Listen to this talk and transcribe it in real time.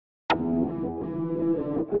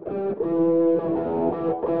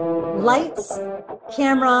Lights,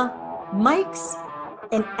 camera, mics,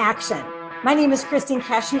 and action. My name is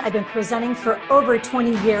Cashen. I've been presenting for over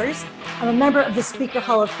 20 years. I'm a member of the Speaker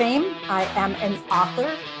Hall of Fame. I am an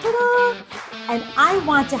author. Ta-da! And I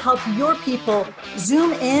want to help your people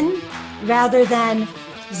zoom in rather than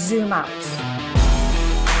zoom out.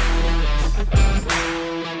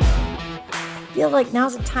 I feel like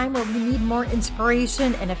now's a time where we need more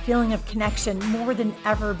inspiration and a feeling of connection more than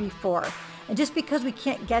ever before. And just because we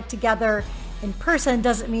can't get together in person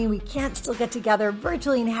doesn't mean we can't still get together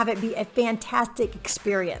virtually and have it be a fantastic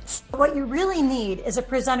experience. What you really need is a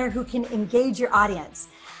presenter who can engage your audience.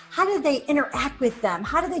 How do they interact with them?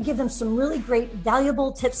 How do they give them some really great,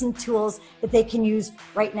 valuable tips and tools that they can use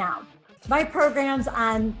right now? My programs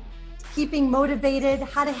on keeping motivated,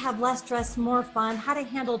 how to have less stress, more fun, how to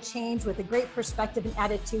handle change with a great perspective and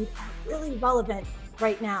attitude are really relevant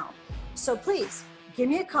right now. So please, give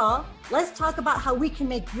me a call. Let's talk about how we can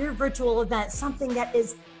make your virtual event something that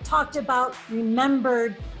is talked about,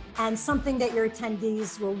 remembered, and something that your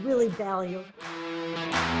attendees will really value.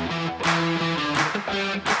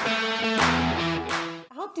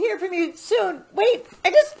 I hope to hear from you soon. Wait,